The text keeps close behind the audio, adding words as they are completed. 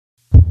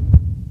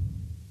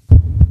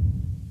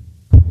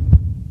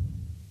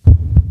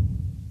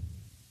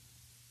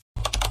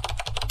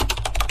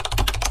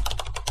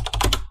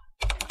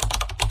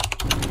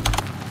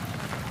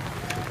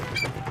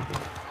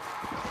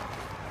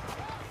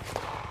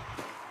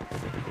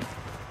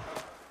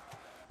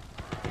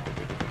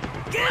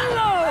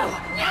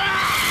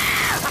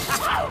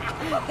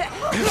Hey,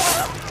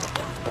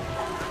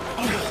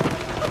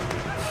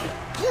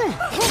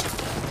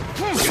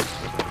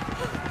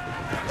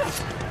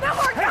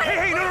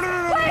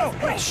 no.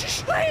 Please,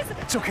 Shh. please.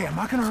 It's okay, I'm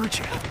not gonna hurt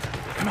you.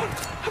 Come on.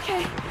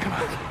 Okay. Come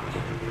on.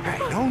 Hey,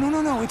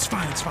 no, it's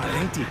fine. It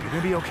ain't deep. You're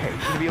gonna be okay.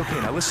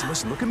 Now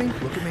listen, look at me.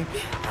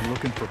 I'm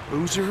looking for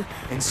Boozer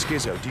and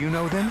Skizzo. Do you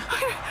know them?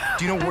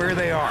 Do you know where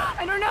they are?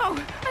 I don't know.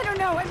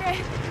 I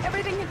mean,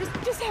 everything had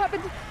just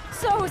happened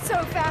so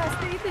fast.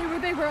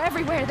 They were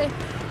everywhere.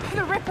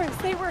 The Rippers,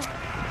 they were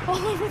all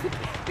over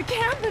the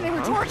camp, and they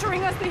were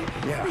torturing us. They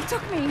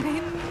took me.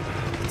 They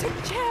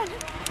took Chad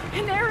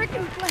and Eric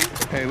and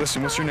Blake. Hey,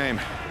 listen, what's your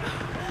name?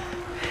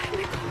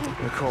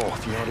 Nicole. Nicole,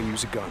 do you know how to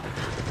use a gun?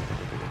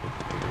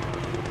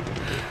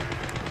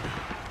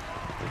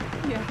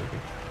 Yeah.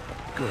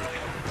 Good.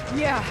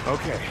 Yeah.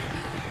 Okay.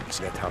 You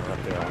see that tower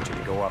up there? I want you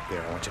to go up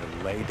there. I want you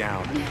to lay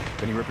down.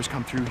 If any Rippers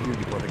come through here,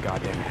 you blow their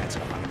goddamn heads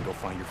off. I'm gonna go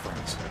find your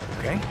friends.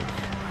 Okay?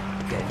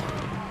 Go.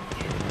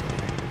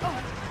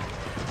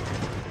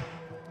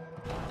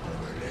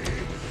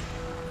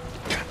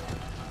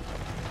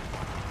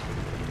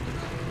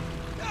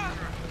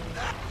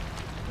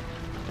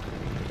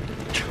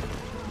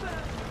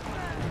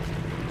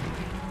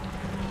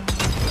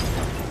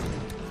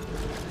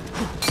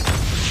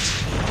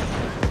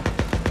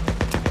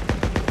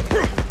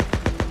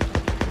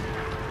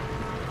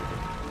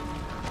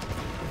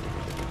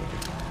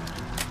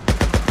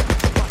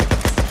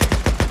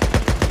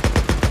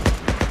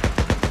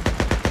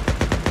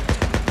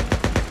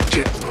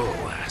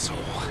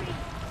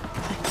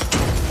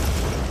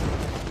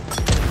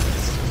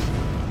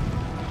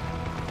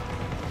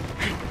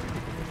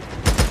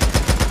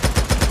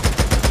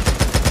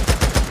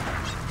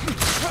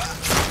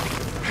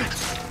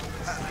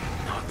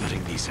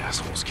 These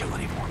assholes kill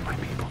any more of my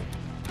people.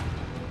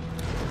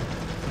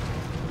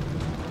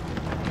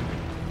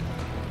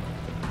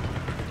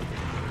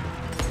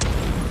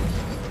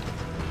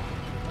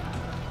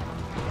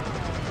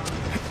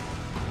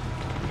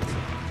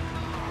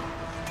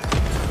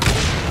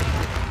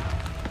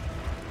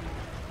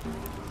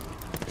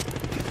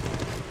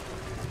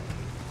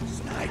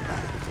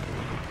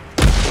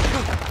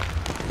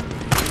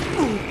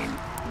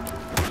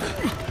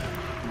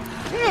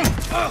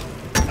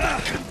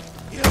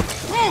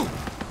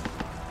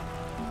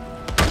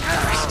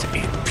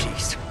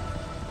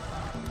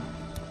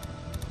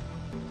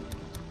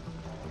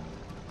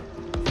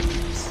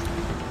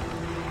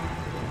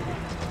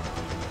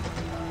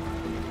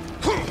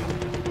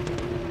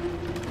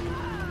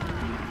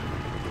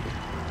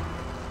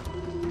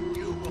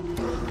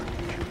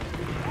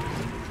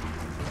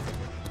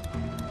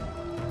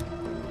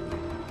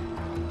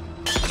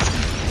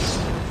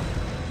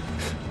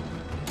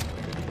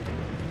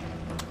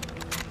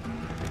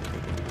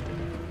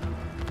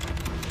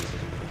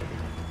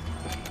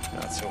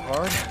 Not so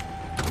hard.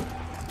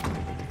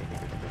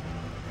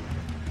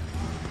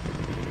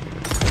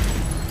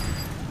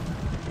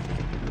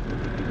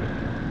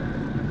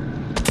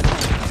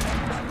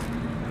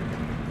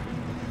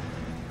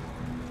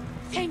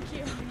 Thank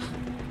you.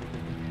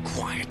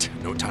 Quiet.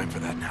 No time for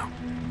that now.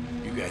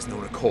 You guys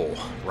know Nicole,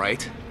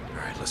 right? All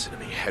right, listen to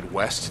me. Head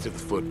west to the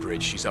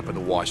footbridge. She's up in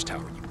the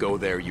watchtower. You go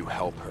there, you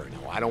help her.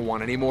 No, I don't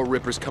want any more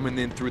Rippers coming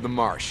in through the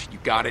marsh. You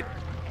got it?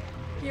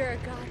 You're a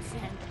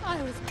godsend.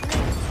 I was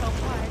praying so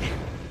hard.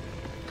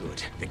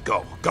 Good. Then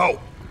go. Go!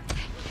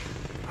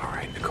 All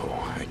right, Nicole.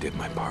 I did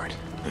my part.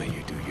 Now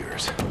you do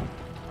yours.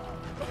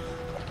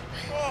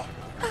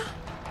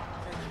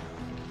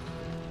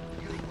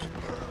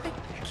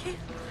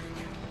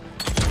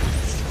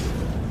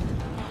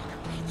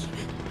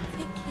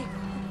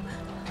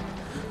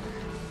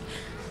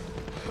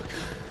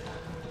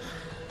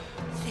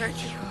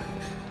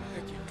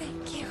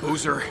 Thank you.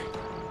 Boozer.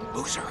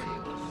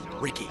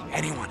 Ricky.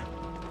 Anyone.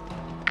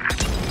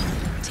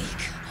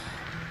 Deke,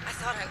 I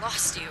thought I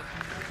lost you.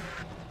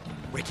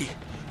 Ricky,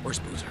 where's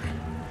Boozer?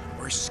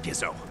 Where's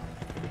Skizzo?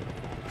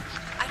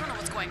 I don't know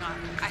what's going on.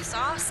 I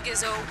saw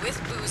Skizzo with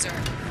Boozer.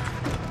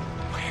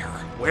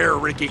 Where,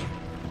 Ricky?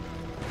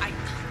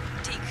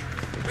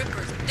 Deke,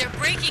 Rippers, they're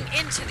breaking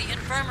into the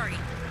infirmary.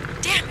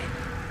 Damn it!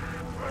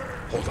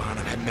 Hold on,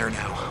 I'm heading there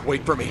now.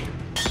 Wait for me.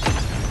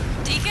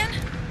 Deacon?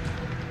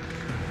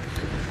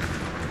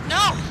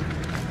 No!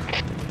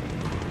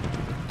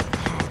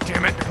 Oh,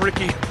 damn it,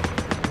 Ricky.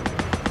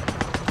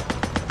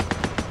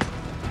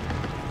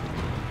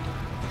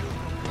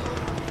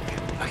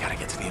 I gotta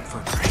get to the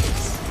infirmary.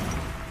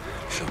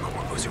 She'll know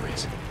where Boozer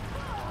is.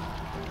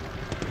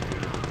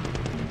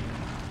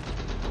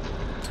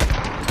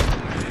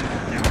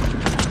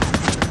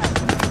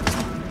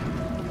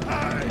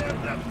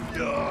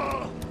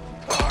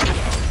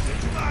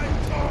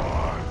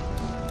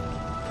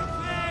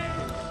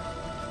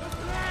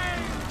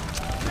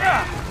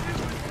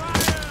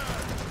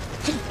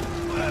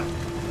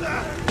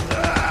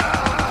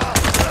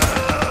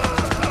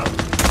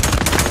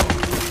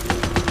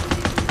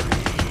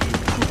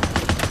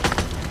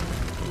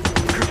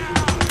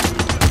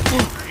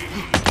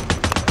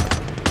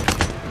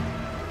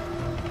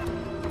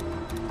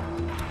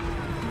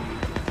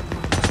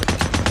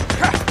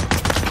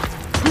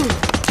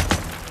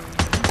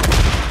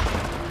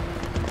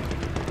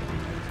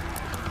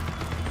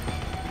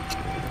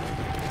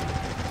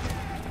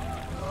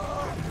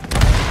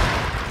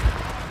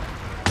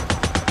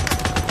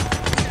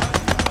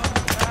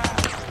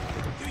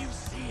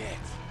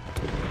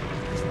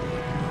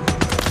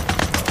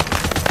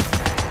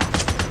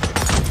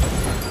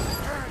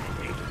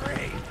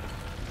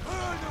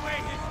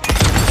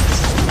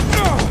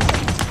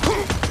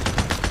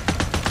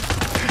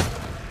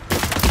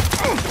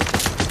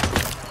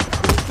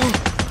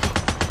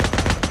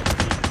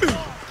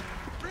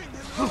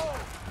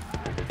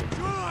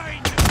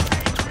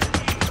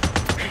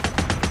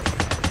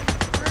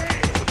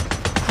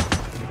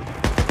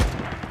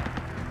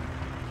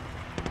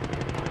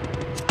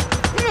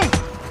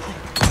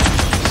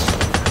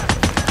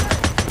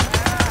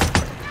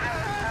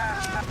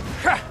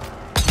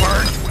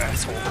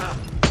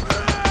 asshole.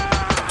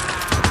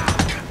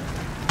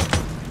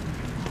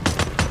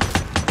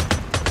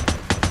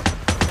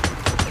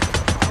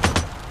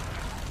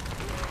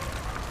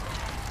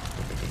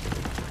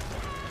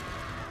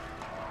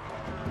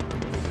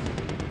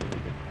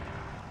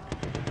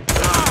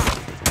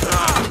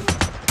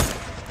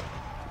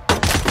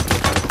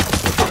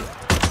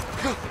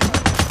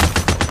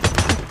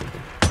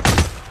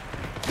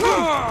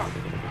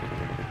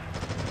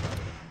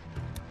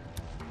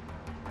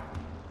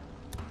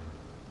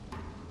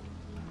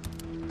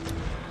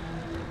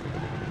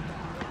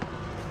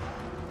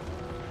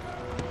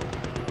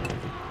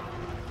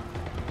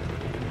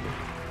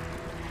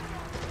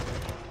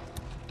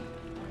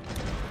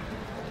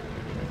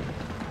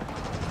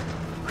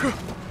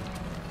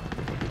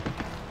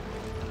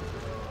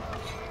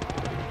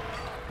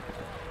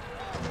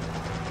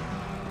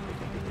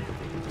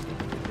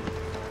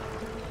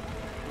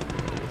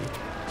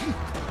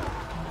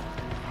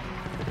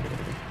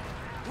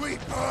 We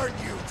burn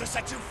you to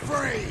set you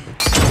free!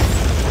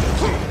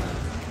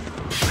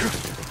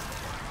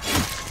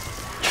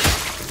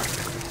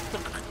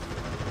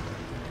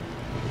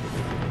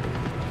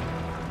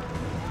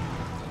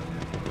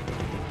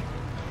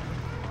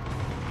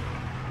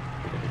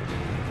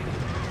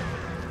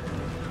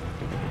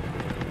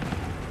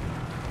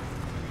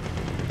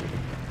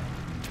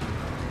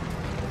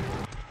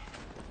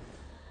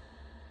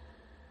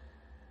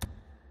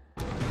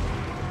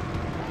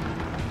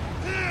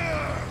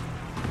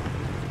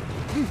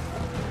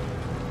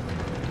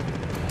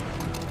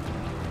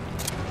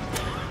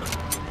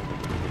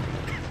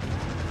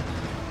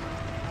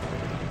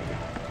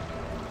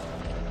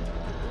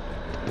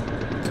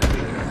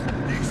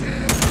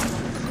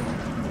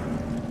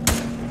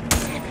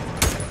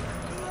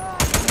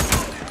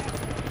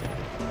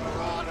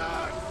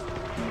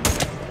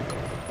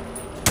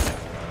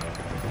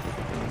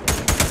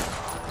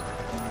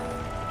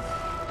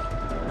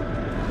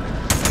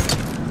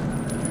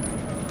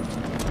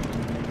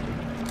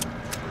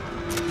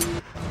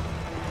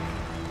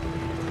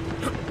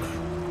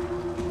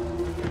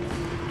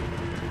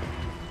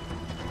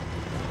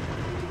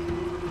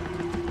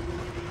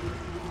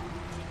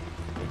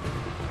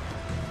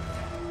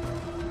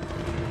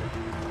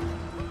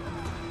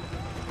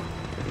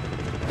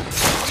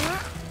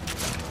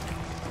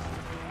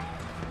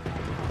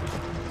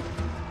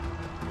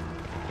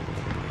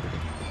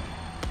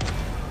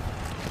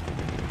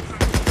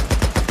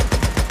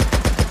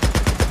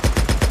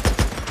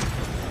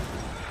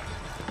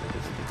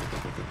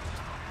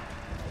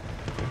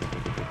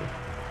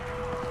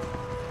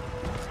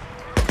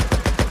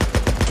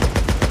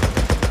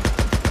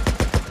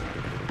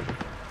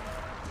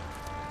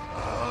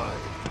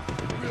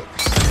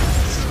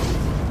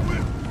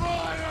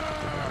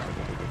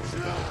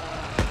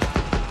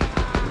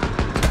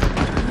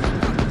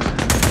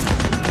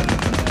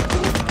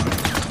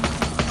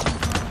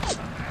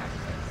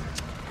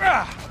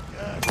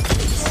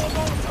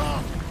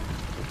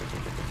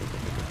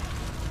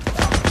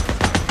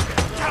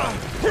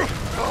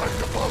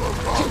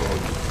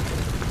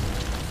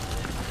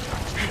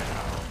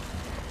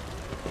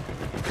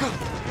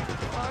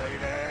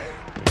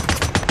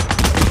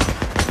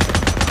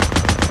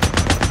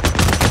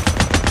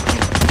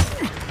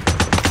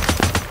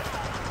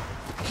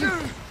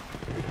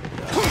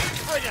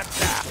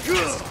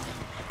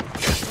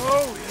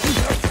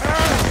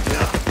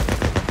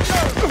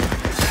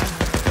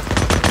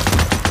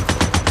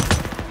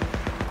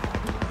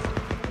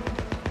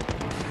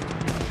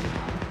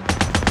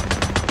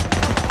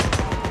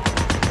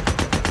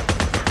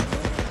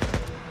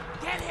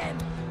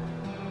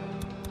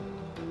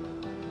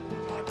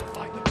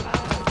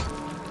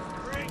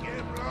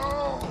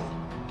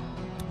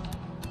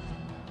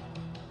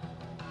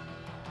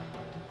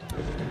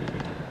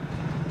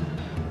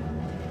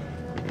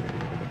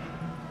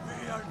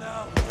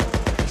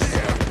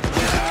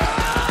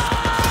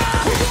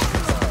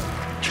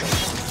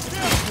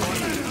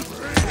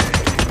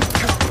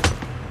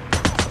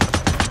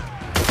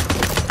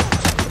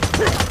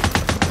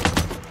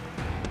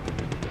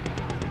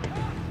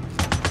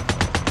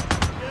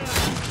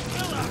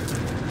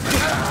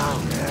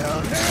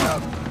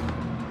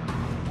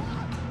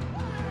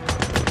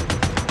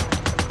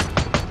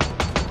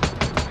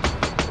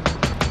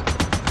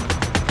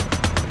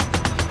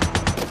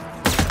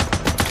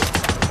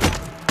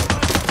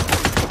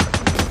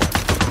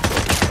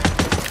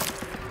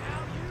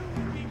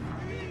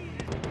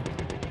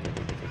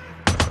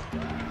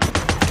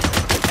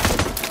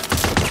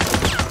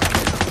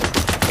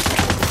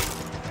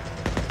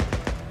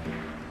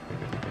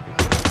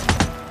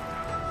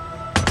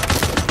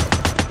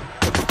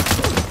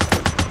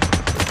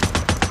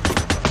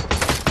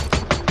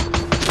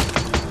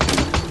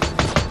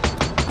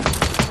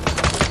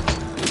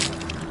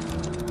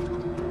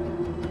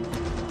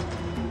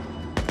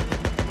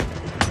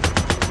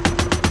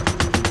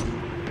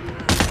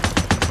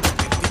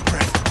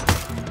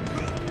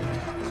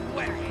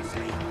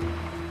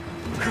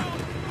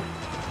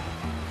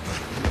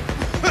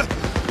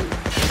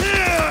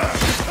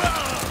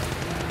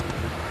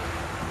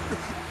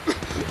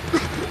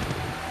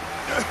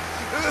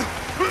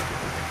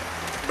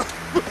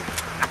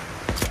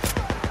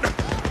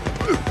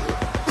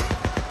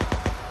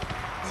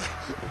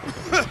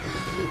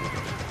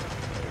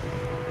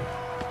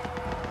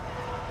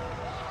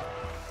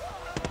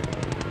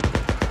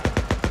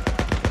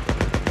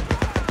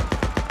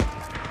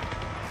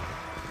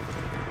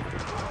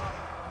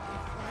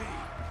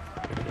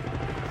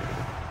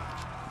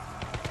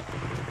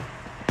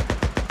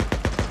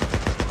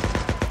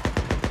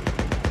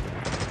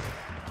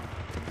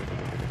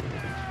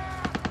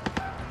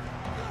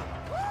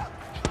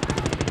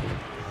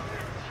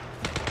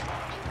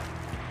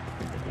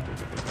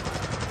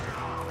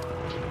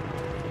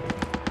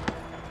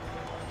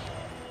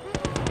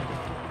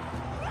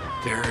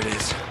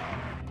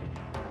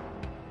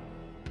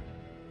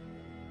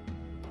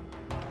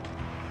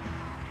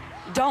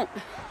 Don't.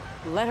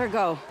 Let her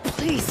go.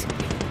 Please.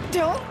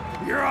 Don't.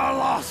 You're all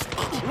lost!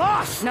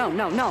 Lost! No,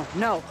 no, no,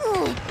 no.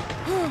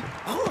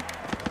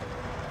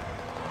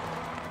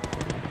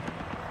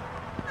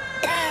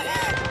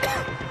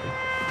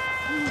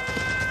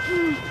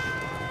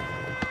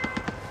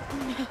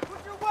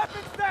 Put your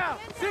weapons down!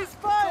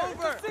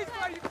 Ceasefire!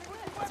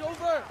 It's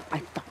over! I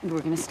thought we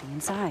were gonna stay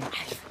inside.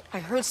 I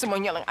heard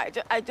someone yelling.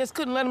 I just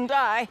couldn't let him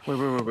die.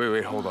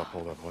 Wait, hold up.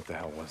 What the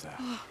hell was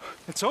that?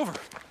 It's over.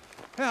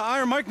 Yeah,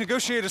 Iron Mike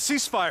negotiated a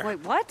ceasefire. Wait,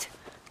 what?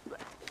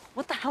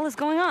 What the hell is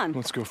going on?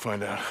 Let's go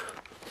find out.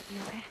 You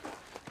okay?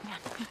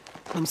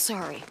 I'm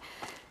sorry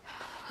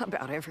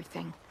about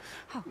everything.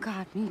 Oh,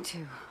 God, me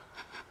too.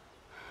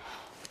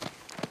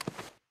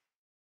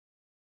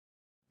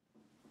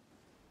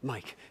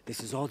 Mike,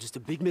 this is all just a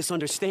big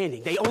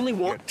misunderstanding. They only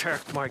want... You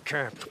attacked my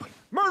camp.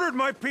 Murdered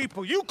my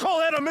people. You call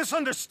that a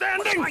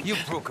misunderstanding? You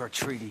broke our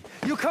treaty.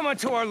 You come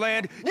onto our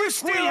land. You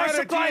steal We our had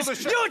a deal supplies.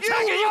 to You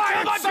attack it. You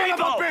kill my son of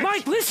a people. bitch!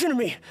 Mike, listen to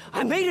me.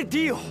 I made a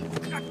deal.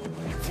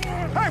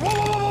 Hey,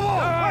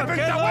 whoa! Weapons,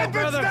 get low, weapons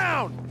brother.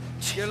 down!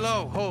 Get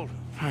low. Hold.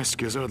 All right,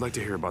 Skizzo, I'd like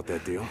to hear about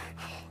that deal.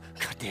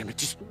 God damn it.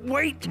 Just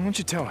wait. Why don't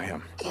you tell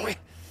him?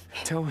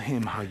 Tell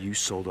him how you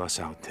sold us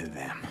out to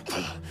them.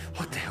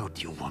 What the hell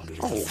do you want me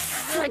to Oh, do?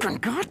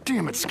 friggin'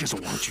 goddamn it, Skizzo,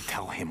 why don't you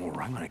tell him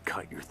or I'm gonna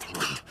cut your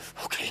throat.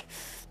 Okay.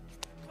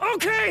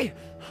 Okay!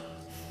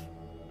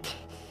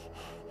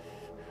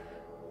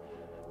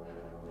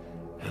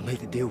 I made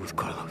the deal with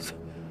Carlos.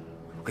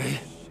 Okay?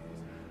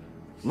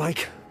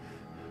 Mike.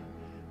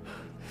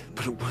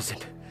 But it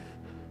wasn't.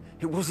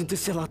 It wasn't to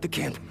sell out the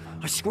camp.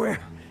 I swear.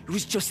 It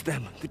was just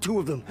them. The two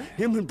of them.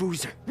 Him and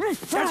Boozer.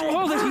 That's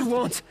all that he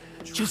wants.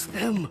 Just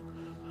them.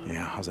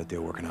 Yeah, how's that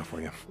deal working out for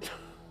you?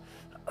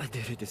 I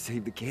did it to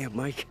save the camp,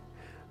 Mike.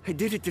 I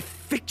did it to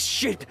fix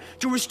shit.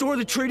 To restore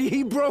the treaty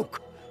he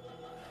broke.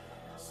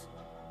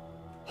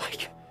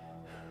 Mike.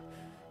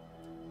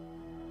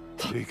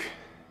 Deke.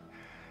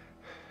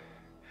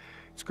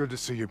 It's good to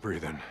see you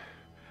breathing.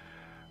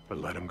 But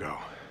let him go.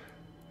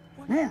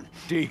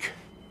 Deke.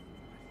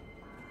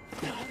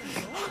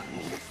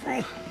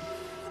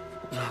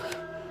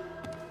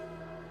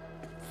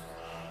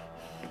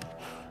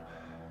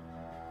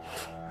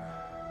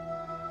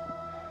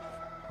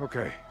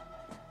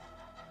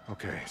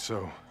 Okay,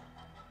 so...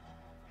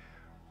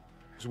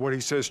 is what he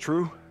says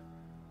true?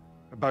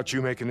 About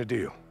you making a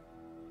deal?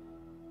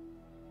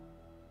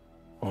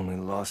 Only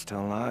lost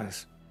tell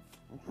lies.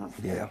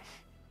 Yeah,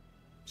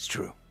 it's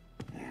true.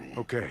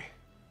 Okay.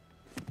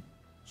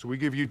 So we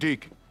give you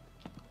Deke,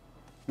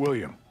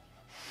 William,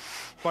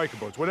 biker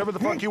boats, whatever the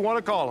fuck you want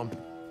to call them.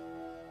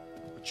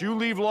 But you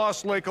leave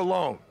Lost Lake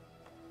alone.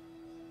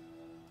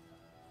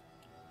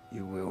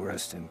 You will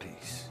rest in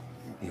peace.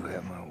 You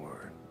have my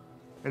word.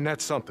 And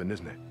that's something,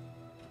 isn't it?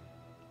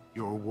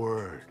 Your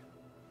word.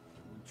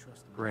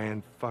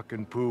 Grand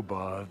fucking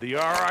poobah of the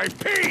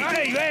R.I.P.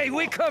 Hey,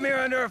 we come here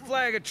under a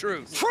flag of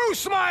truce.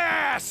 Truce my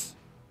ass!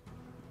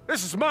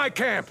 This is my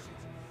camp.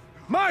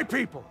 My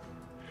people.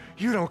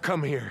 You don't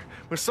come here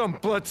with some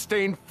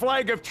blood-stained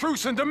flag of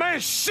truce and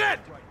demand shit!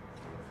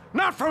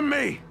 Not from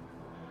me!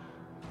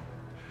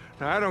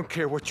 Now, I don't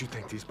care what you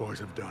think these boys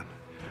have done.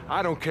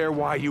 I don't care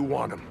why you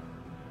want them.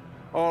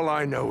 All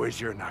I know is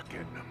you're not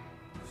getting them.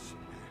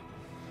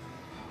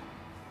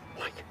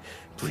 Mike,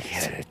 We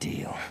had a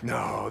deal.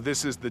 No,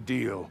 this is the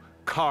deal,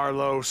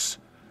 Carlos.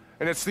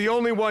 And it's the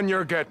only one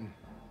you're getting.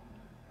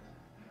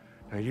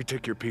 Now you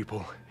take your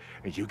people,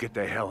 and you get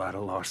the hell out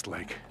of Lost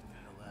Lake.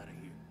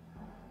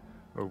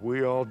 Or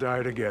we all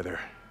die together.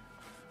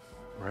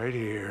 Right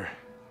here.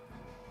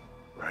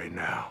 Right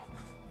now.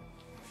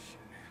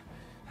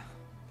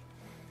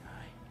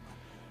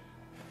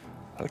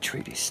 Our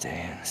treaty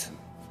stands.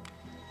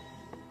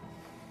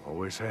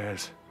 Always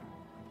has.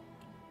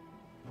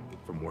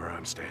 From where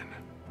I'm standing.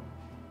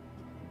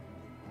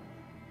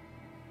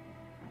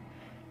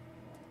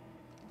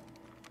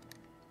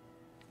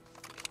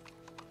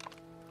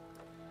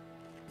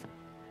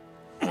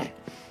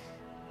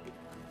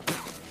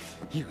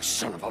 you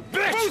son of a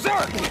bitch! Boozer!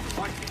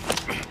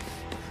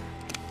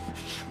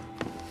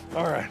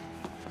 All right.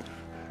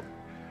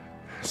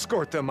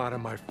 Escort them out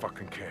of my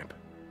fucking camp.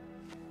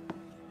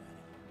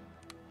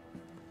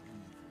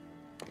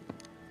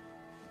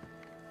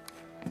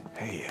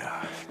 Hey,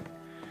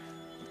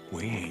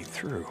 we ain't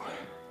through.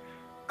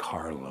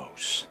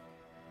 Carlos.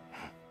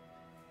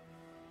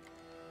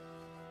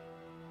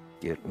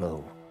 Get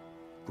low,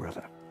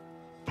 brother.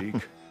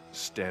 Deke,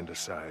 stand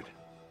aside.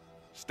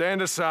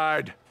 Stand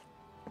aside!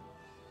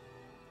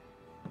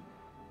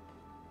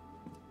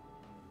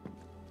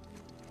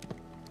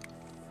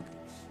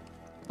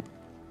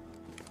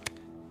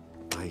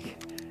 Mike,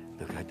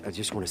 look, I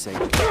just want to say...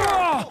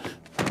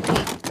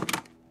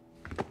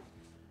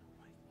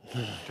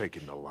 Take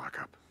him to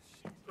lockup.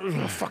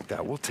 Fuck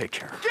that, we'll take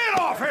care of it. Get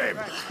off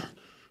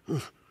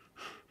him!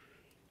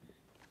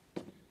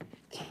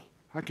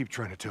 I keep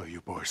trying to tell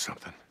you boys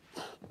something.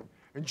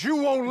 And you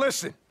won't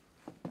listen.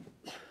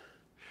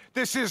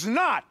 This is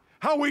not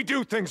how we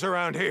do things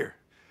around here.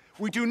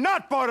 We do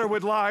not barter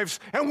with lives,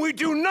 and we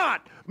do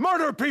not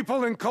murder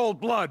people in cold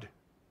blood.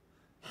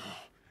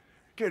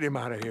 Get him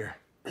out of here.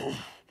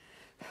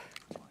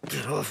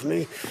 Get off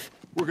me.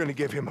 We're gonna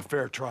give him a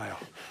fair trial,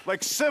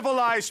 like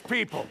civilized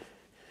people.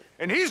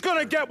 And he's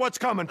gonna get what's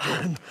coming to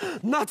him.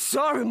 I'm not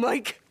sorry,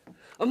 Mike.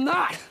 I'm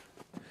not.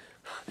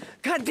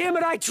 God damn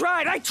it, I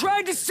tried. I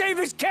tried to save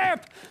his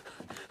camp.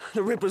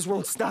 The Rippers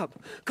won't stop.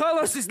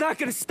 Carlos is not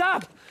gonna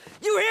stop.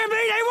 You hear me?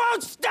 They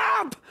won't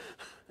stop!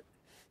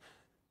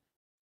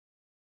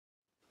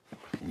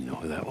 You know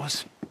who that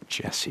was?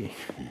 Jesse.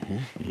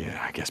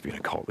 Yeah, I guess being a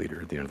cult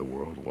leader at the end of the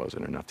world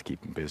wasn't enough to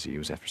keep him busy. He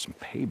was after some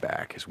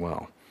payback as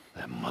well.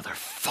 That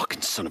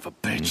motherfucking son of a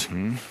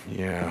bitch.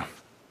 Yeah.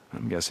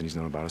 I'm guessing he's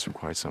known about us for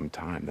quite some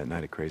time. That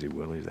night at Crazy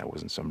Willie's, that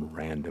wasn't some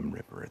random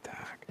Ripper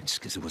attack. And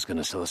Skizzy was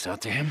gonna sell us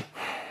out to him?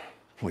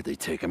 Where'd they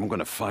take him? I'm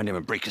gonna find him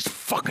and break his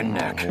fucking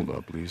neck. Hold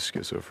up, leave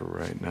Schizo for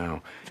right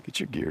now. Get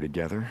your gear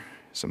together.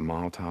 Some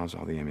Molotovs,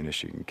 all the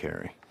ammunition you can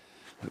carry.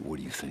 Wait, what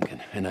are you thinking?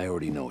 And I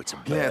already know it's a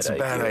bad idea. Yeah, it's a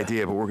bad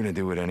idea, but we're gonna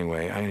do it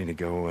anyway. I need to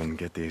go and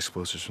get the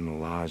explosives from the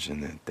lodge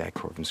and the deck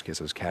cord from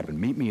Schizo's cabin.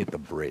 Meet me at the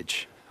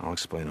bridge. I'll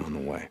explain on the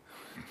way.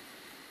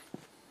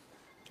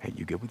 Hey,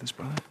 you good with this,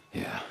 brother?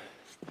 Yeah.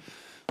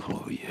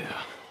 Oh,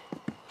 yeah.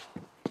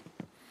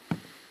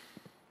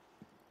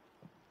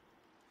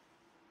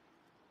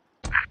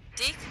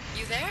 Deke,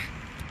 you there?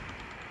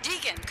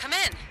 Deacon, come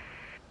in.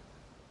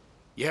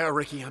 Yeah,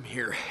 Ricky, I'm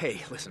here.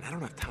 Hey, listen, I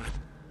don't have time.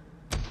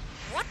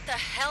 What the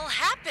hell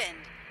happened?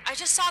 I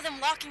just saw them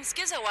locking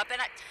Skizzo up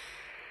and I...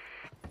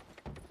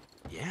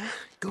 Yeah?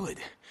 Good.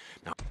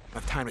 Now, I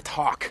have time to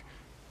talk.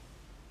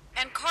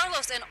 And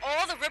Carlos and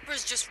all the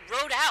Rippers just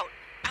rode out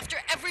after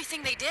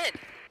everything they did.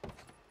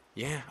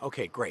 Yeah?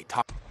 Okay, great.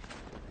 Talk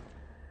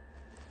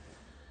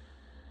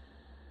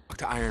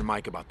to Iron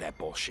Mike about that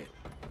bullshit.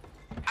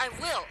 I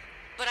will,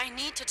 but I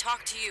need to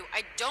talk to you.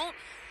 I don't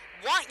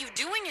want you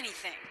doing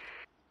anything.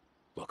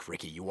 Look,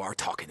 Ricky, you are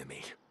talking to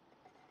me.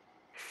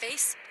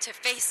 Face to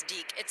face,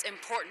 Deke. It's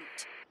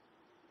important.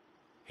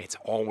 It's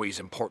always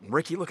important.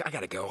 Ricky, look, I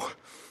gotta go.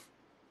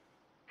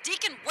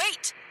 Deacon,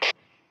 wait!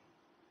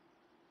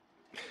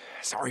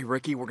 Sorry,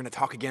 Ricky, we're gonna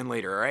talk again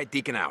later, all right?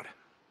 Deacon out.